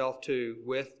limiting yourself to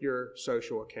with your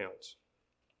social accounts?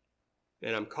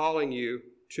 And I'm calling you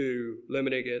to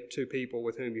limiting it to people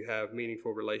with whom you have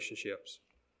meaningful relationships.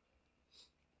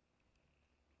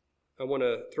 I want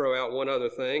to throw out one other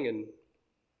thing, and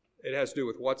it has to do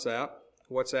with WhatsApp.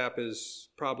 WhatsApp is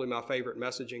probably my favorite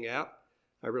messaging app.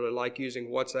 I really like using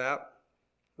WhatsApp.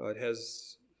 It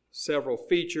has several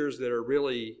features that are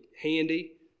really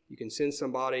handy. You can send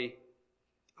somebody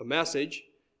a message,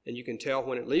 and you can tell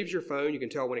when it leaves your phone, you can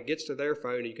tell when it gets to their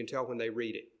phone, and you can tell when they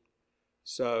read it.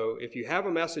 So if you have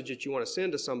a message that you want to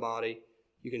send to somebody,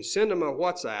 you can send them a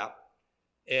WhatsApp,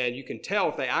 and you can tell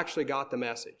if they actually got the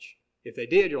message. If they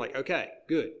did, you're like, okay,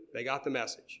 good, they got the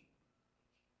message.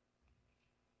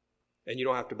 And you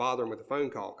don't have to bother them with a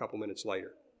phone call a couple minutes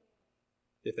later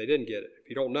if they didn't get it, if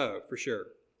you don't know for sure.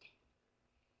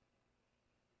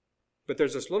 But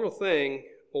there's this little thing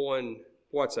on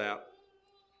WhatsApp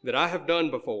that I have done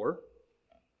before,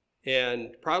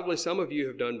 and probably some of you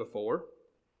have done before,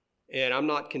 and I'm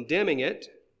not condemning it.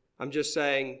 I'm just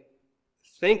saying,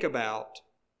 think about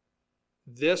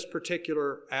this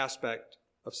particular aspect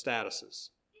of statuses.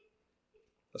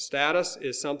 A status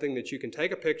is something that you can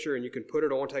take a picture and you can put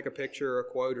it on, take a picture or a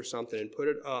quote or something and put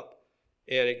it up,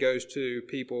 and it goes to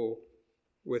people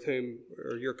with whom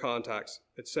or your contacts,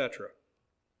 etc.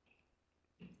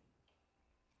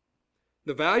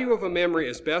 The value of a memory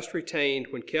is best retained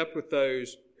when kept with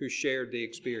those who shared the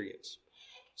experience.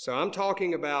 So I'm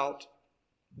talking about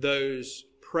those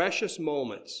precious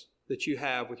moments that you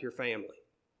have with your family.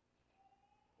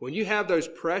 When you have those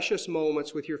precious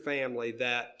moments with your family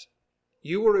that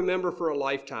you will remember for a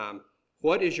lifetime,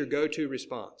 what is your go-to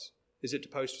response? Is it to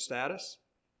post a status?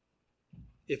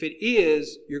 If it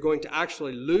is, you're going to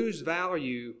actually lose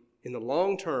value in the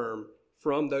long term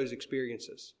from those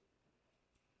experiences.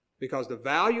 Because the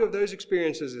value of those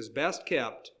experiences is best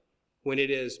kept when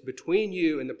it is between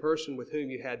you and the person with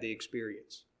whom you had the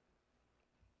experience.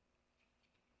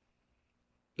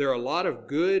 There are a lot of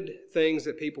good things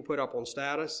that people put up on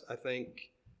status. I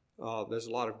think there's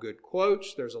a lot of good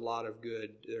quotes. There's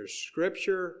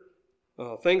scripture,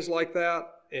 things like that.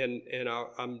 And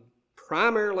I'm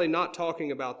primarily not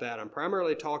talking about that. I'm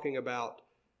primarily talking about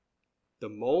the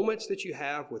moments that you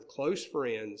have with close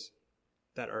friends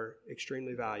that are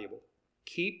extremely valuable.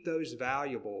 Keep those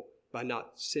valuable by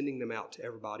not sending them out to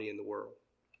everybody in the world.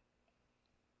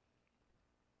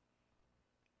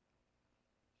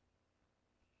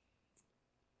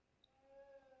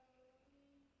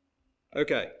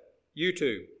 Okay,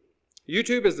 YouTube.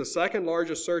 YouTube is the second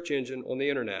largest search engine on the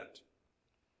internet.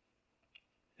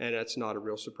 And that's not a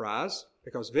real surprise,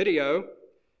 because video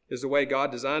is the way God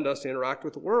designed us to interact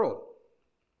with the world.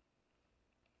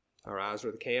 Our eyes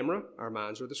are the camera, our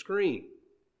minds are the screen.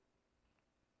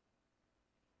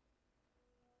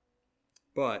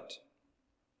 But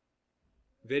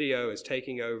video is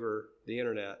taking over the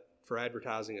internet, for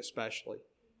advertising especially,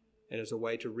 and as a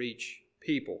way to reach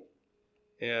people.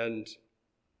 And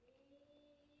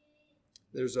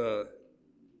there's a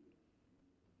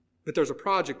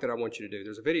project that I want you to do.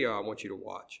 There's a video I want you to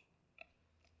watch.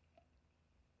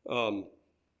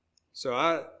 So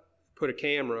I put a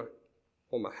camera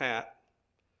on my hat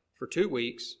for 2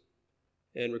 weeks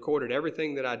and recorded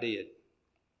everything that I did.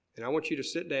 And I want you to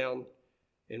sit down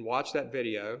and watch that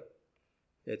video.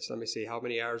 Let me see, how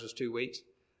many hours is 2 weeks?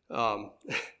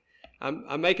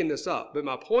 I'm making this up, but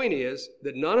my point is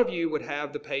that none of you would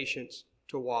have the patience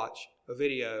to watch a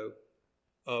video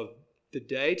of the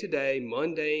day-to-day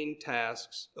mundane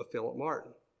tasks of Philip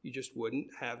Martin. You just wouldn't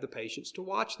have the patience to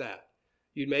watch that.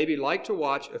 You'd maybe like to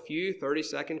watch a few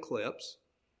 30-second clips,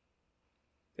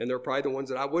 and they're probably the ones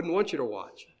that I wouldn't want you to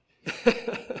watch.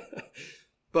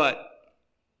 But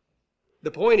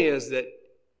the point is that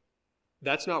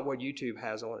that's not what YouTube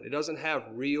has on it. It doesn't have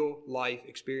real life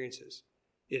experiences.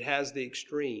 It has the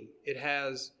extreme. It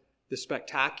has the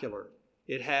spectacular.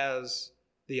 It has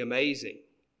the amazing.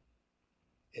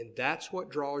 And that's what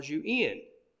draws you in.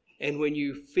 And when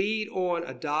you feed on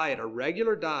a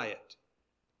regular diet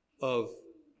of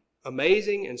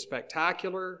amazing and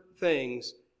spectacular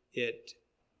things, it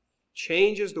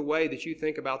changes the way that you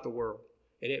think about the world.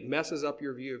 And it messes up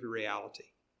your view of your reality.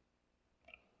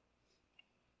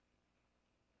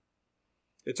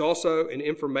 It's also an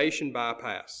information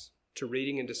bypass to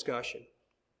reading and discussion.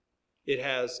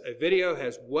 A video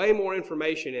has way more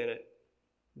information in it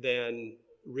than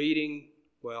reading.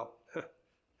 Well,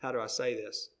 how do I say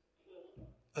this?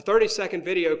 A 30-second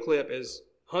video clip is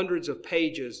hundreds of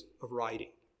pages of writing,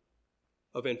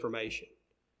 of information.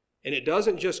 And it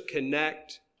doesn't just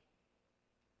connect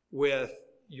with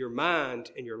your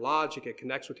mind and your logic, it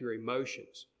connects with your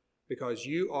emotions, because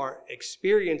you are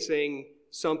experiencing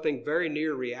something very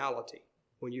near reality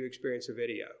when you experience a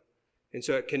video. And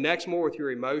so it connects more with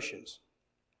your emotions.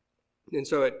 And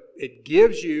so it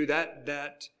gives you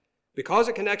that because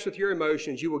it connects with your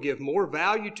emotions, you will give more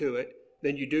value to it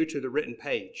than you do to the written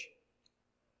page.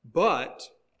 But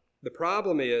the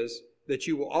problem is that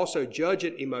you will also judge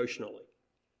it emotionally,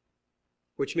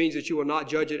 which means that you will not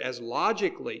judge it as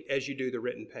logically as you do the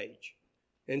written page.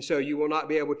 And so you will not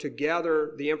be able to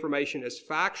gather the information as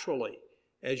factually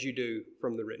as you do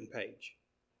from the written page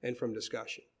and from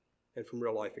discussion and from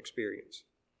real life experience.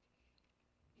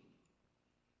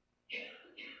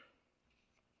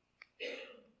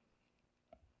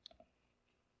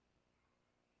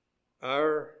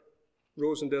 Our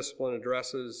Rules and Discipline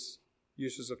addresses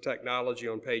uses of technology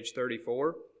on page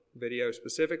 34, video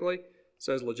specifically. It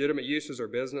says legitimate uses are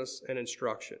business and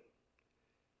instruction.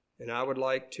 And I would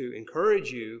like to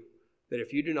encourage you that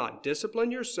if you do not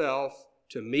discipline yourself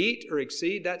to meet or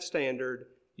exceed that standard,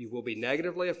 you will be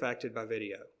negatively affected by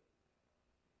video.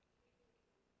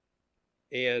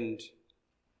 And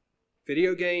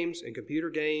video games and computer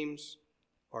games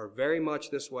are very much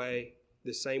this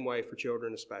same way for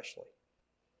children especially.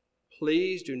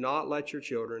 Please do not let your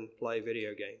children play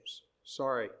video games.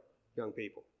 Sorry, young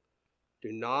people.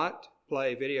 Do not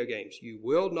play video games. You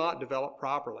will not develop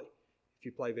properly if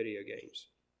you play video games.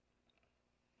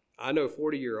 I know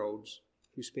 40-year-olds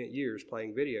who spent years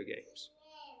playing video games,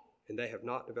 and they have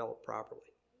not developed properly.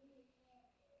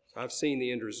 So I've seen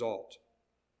the end result.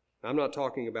 I'm not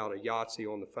talking about a Yahtzee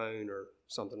on the phone or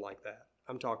something like that.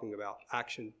 I'm talking about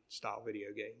action-style video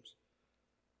games.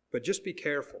 But just be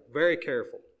careful, very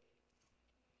careful.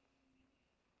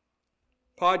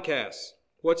 Podcasts.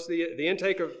 What's the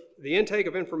intake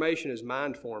of information is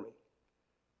mind-forming.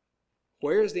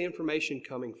 Where is the information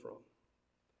coming from?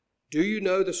 Do you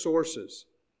know the sources?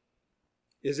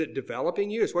 Is it developing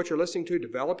you? Is what you're listening to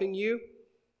developing you?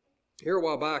 Here a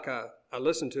while back, I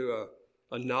listened to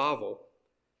a novel,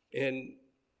 and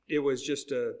it was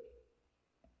just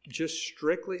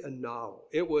strictly a novel.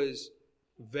 It was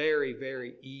very,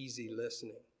 very easy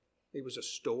listening. It was a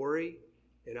story,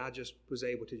 and I just was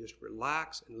able to just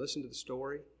relax and listen to the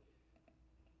story.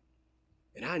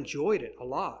 And I enjoyed it a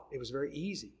lot. It was very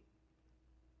easy.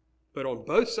 But on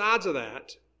both sides of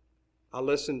that, I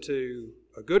listened to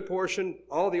a good portion,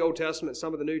 all the Old Testament,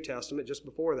 some of the New Testament just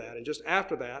before that. And just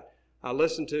after that, I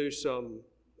listened to some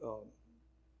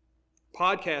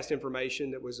podcast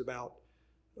information that was about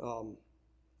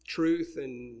truth,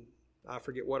 and I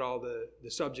forget what all the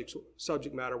subject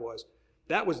matter was.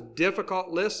 That was difficult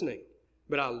listening,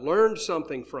 but I learned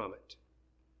something from it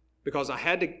because I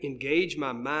had to engage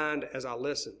my mind as I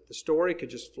listened. The story could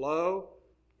just flow,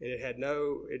 and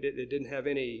it didn't have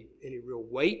any real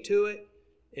weight to it,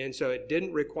 and so it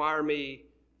didn't require me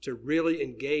to really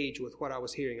engage with what I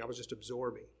was hearing. I was just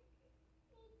absorbing.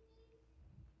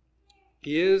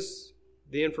 Is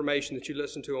the information that you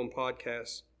listen to on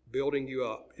podcasts building you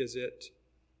up? Is it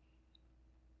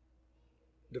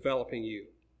developing you?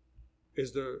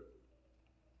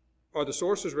 Are the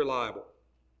sources reliable?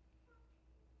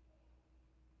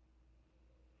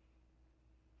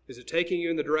 Is it taking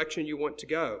you in the direction you want to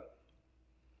go?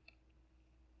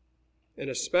 And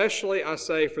especially, I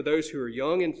say, for those who are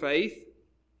young in faith,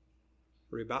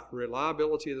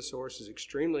 reliability of the source is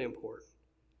extremely important,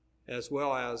 as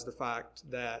well as the fact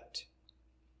that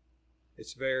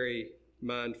it's very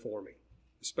mind-forming,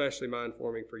 especially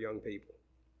mind-forming for young people.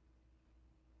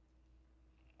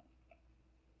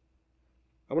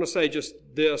 I want to say just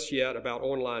this yet about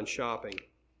online shopping.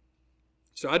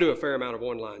 So I do a fair amount of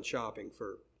online shopping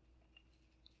for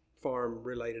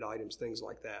farm-related items, things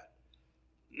like that.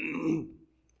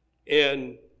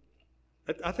 And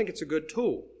I think it's a good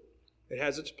tool. It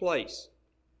has its place.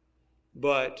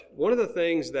 But one of the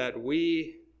things that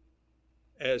we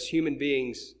as human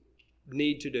beings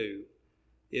need to do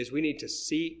is we need to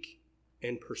seek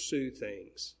and pursue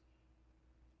things.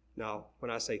 Now, when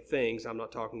I say things, I'm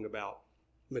not talking about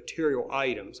material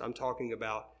items. I'm talking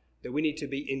about that we need to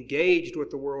be engaged with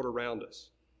the world around us.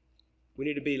 We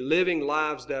need to be living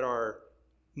lives that are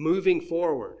moving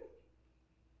forward.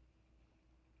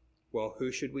 Well,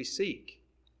 who should we seek?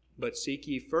 But seek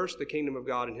ye first the kingdom of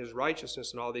God and His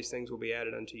righteousness, and all these things will be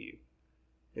added unto you.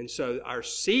 And so our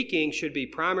seeking should be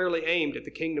primarily aimed at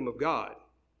the kingdom of God.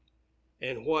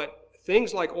 And what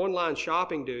things like online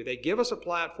shopping do, they give us a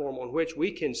platform on which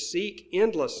we can seek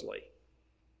endlessly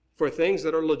for things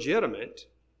that are legitimate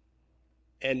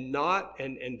and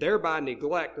thereby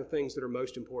neglect the things that are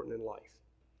most important in life.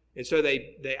 And so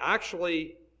they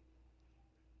actually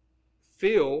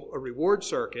fill a reward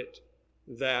circuit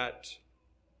that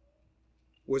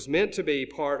was meant to be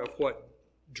part of what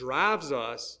drives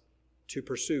us to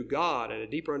pursue God and a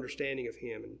deeper understanding of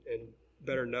Him and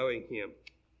better knowing Him.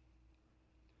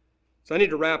 So I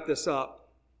need to wrap this up.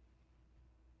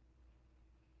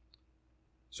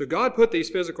 So God put these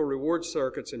physical reward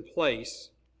circuits in place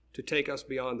to take us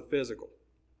beyond the physical,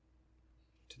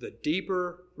 to the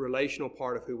deeper relational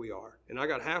part of who we are. And I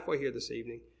got halfway here this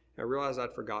evening, and I realized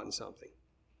I'd forgotten something.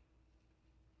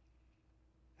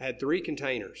 I had 3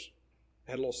 containers.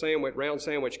 I had a little round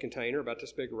sandwich container, about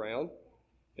this big around,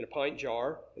 and a pint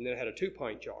jar, and then I had a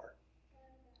 2-pint jar.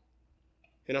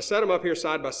 And I set them up here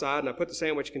side by side, and I put the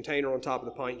sandwich container on top of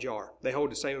the pint jar. They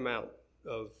hold the same amount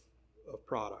of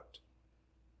product.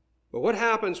 But what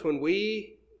happens when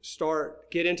we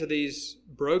get into these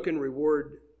broken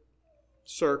reward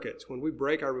circuits, when we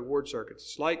break our reward circuits?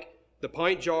 It's like the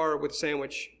pint jar with the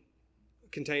sandwich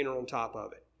container on top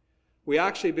of it. We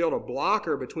actually build a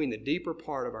blocker between the deeper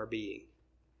part of our being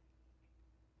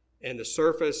and the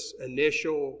surface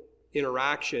initial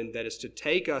interaction that is to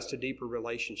take us to deeper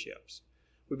relationships.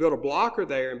 We build a blocker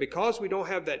there, and because we don't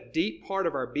have that deep part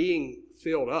of our being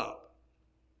filled up,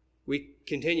 we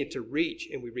continue to reach,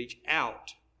 and we reach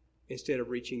out instead of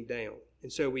reaching down.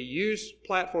 And so we use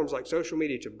platforms like social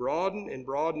media to broaden and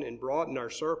broaden and broaden our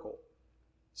circle,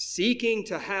 seeking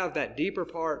to have that deeper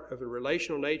part of the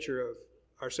relational nature of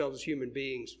ourselves as human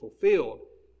beings fulfilled,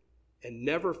 and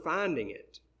never finding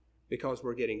it because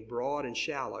we're getting broad and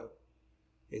shallow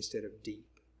instead of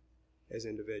deep as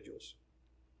individuals.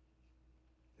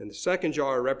 And the second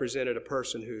jar represented a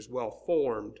person who's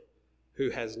well-formed, who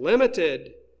has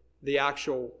limited the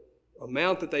actual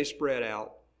amount that they spread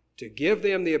out to give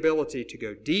them the ability to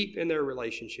go deep in their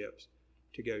relationships,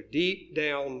 to go deep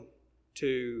down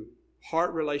to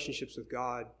heart relationships with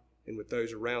God and with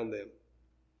those around them.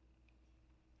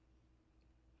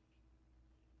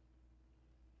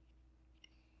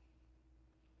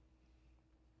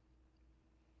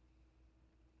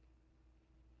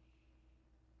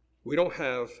 We don't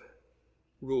have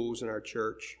rules in our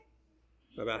church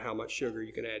about how much sugar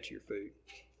you can add to your food.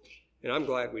 And I'm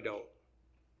glad we don't.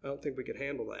 I don't think we could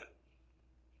handle that.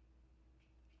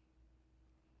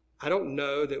 I don't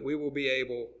know that we will be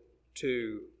able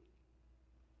to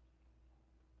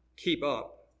keep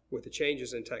up with the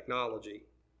changes in technology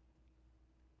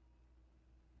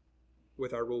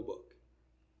with our rule book.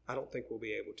 I don't think we'll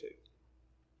be able to.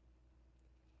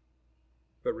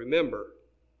 But remember,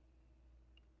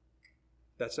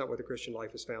 that's not what the Christian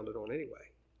life is founded on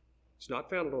anyway. It's not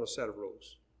founded on a set of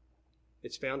rules.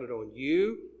 It's founded on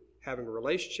you having a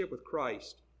relationship with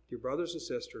Christ, your brothers and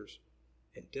sisters,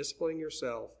 and disciplining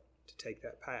yourself to take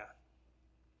that path.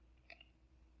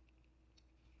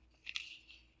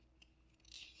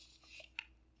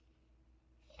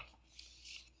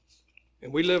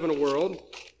 And we live in a world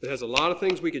that has a lot of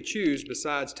things we could choose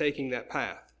besides taking that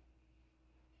path.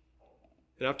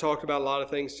 And I've talked about a lot of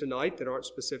things tonight that aren't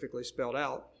specifically spelled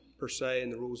out, per se,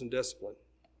 in the rules and discipline.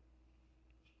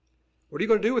 What are you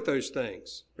going to do with those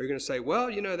things? Are you going to say, well,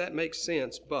 that makes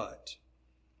sense, but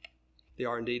the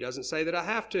R&D doesn't say that I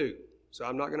have to, so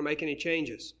I'm not going to make any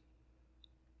changes?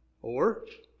 Or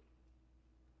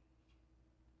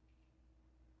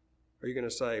are you going to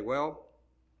say, well,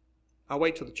 I'll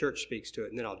wait till the church speaks to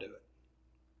it and then I'll do it?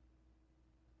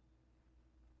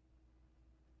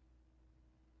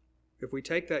 If we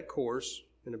take that course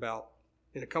in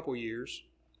a couple years,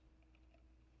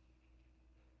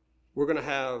 we're going to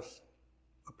have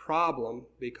a problem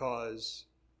because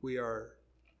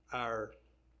our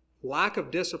lack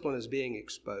of discipline is being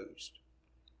exposed.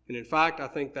 And in fact, I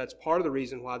think that's part of the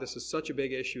reason why this is such a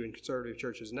big issue in conservative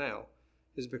churches now,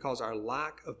 is because our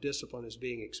lack of discipline is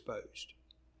being exposed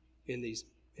in these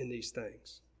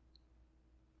things.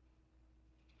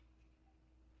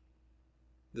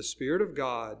 The Spirit of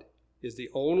God is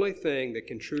the only thing that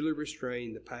can truly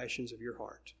restrain the passions of your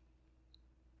heart.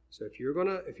 So if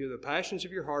the passions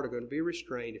of your heart are going to be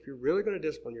restrained, if you're really going to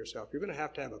discipline yourself, you're going to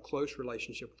have a close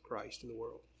relationship with Christ in the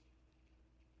world.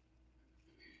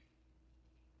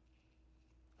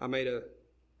 I made a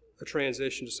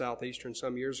transition to Southeastern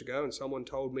some years ago, and someone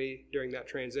told me during that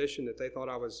transition that they thought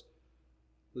I was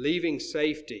leaving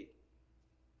safety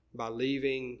by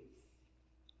leaving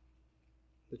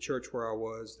the church where I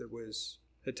was that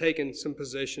had taken some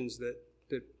positions that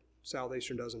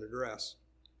Southeastern doesn't address.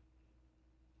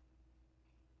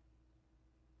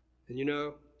 And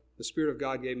the Spirit of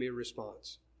God gave me a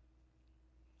response.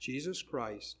 Jesus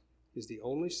Christ is the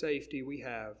only safety we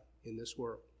have in this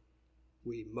world.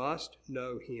 We must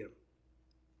know Him.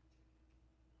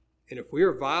 And if we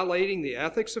are violating the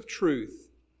ethics of truth,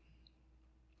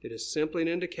 it is simply an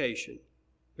indication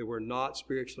that we're not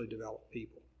spiritually developed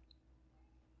people.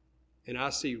 And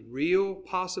I see real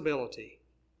possibility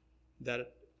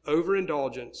that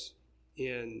overindulgence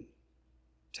in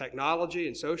technology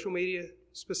and social media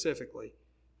specifically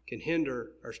can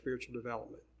hinder our spiritual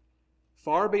development.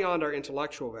 Far beyond our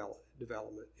intellectual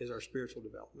development is our spiritual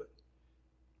development.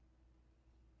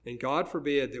 And God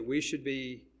forbid that we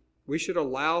should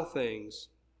allow things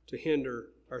to hinder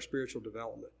our spiritual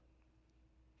development.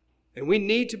 And we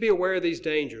need to be aware of these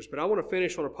dangers, but I want to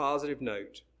finish on a positive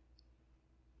note.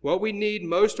 What we need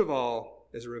most of all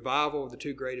is a revival of the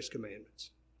two greatest commandments.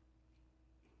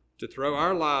 To throw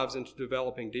our lives into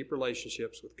developing deep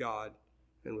relationships with God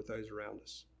and with those around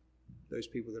us, those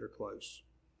people that are close.